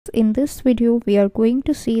In this video, we are going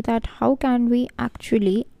to see that how can we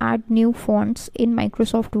actually add new fonts in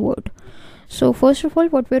Microsoft Word. So first of all,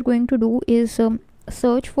 what we're going to do is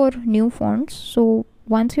search for new fonts. So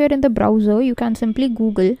once you're in the browser, you can simply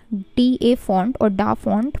Google DA font or DA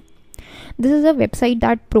font. This is a website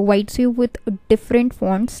that provides you with different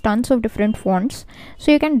fonts, tons of different fonts.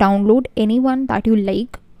 So you can download any one that you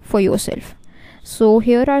like for yourself. So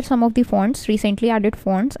here are some of the fonts, recently added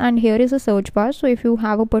fonts, and here is a search bar. So if you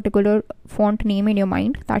have a particular font name in your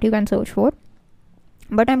mind that you can search for,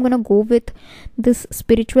 but I'm gonna go with this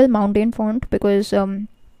Spiritual Mountain font because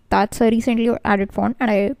that's a recently added font and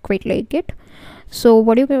I quite like it. So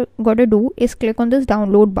what you gotta do is click on this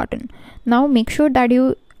download button. Now make sure that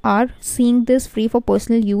you are seeing this free for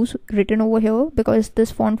personal use written over here, because this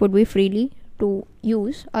font would be freely to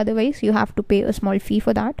use, otherwise you have to pay a small fee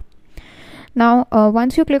for that. Now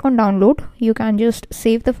once you click on download, you can just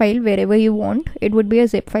save the file wherever you want. It would be a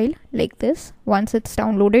zip file like this. Once it's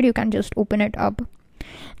downloaded, you can just open it up.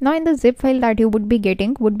 Now in the zip file that you would be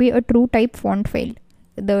getting would be a true type font file,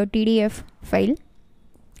 the TDF file.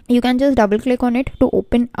 You can just double click on it to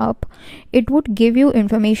open up. It would give you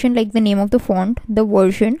information like the name of the font, the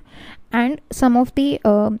version, and some of the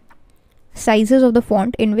sizes of the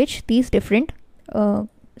font in which these different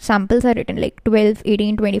samples are written, like 12,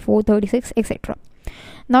 18, 24, 36, etc.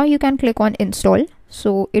 Now you can click on install.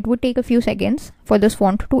 So it would take a few seconds for this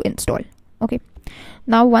font to install. Okay,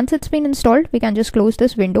 now once it's been installed, we can just close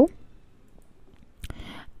this window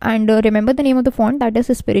and remember the name of the font, that is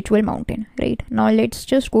a Spiritual Mountain. Right, now let's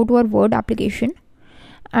just go to our Word application,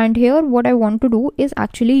 and here what I want to do is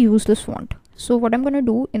actually use this font. So what I'm going to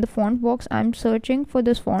do, in the font box, I'm searching for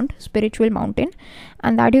this font Spiritual Mountain,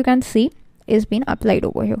 and that you can see is been applied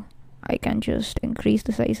over here. I can just increase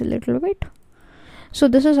the size a little bit. So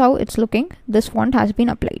this is how it's looking. This font has been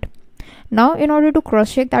applied. Now in order to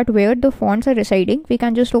cross check that where the fonts are residing, we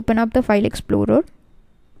can just open up the file explorer.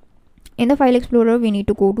 In the file explorer, we need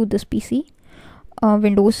to go to this PC,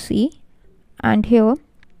 Windows C, and here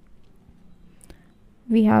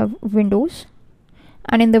we have Windows,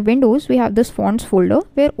 and in the Windows we have this fonts folder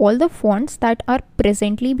where all the fonts that are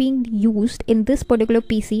presently being used in this particular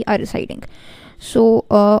PC are residing. So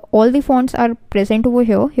all the fonts are present over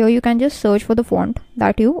here. Here you can just search for the font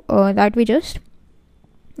that we just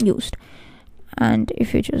used, and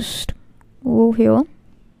if you just go here,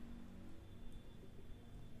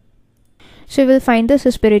 so you will find this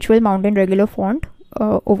Spiritual Mountain regular font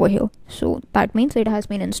over here. So that means it has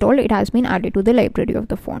been installed, it has been added to the library of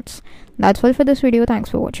the fonts. That's all for this video. Thanks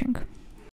for watching.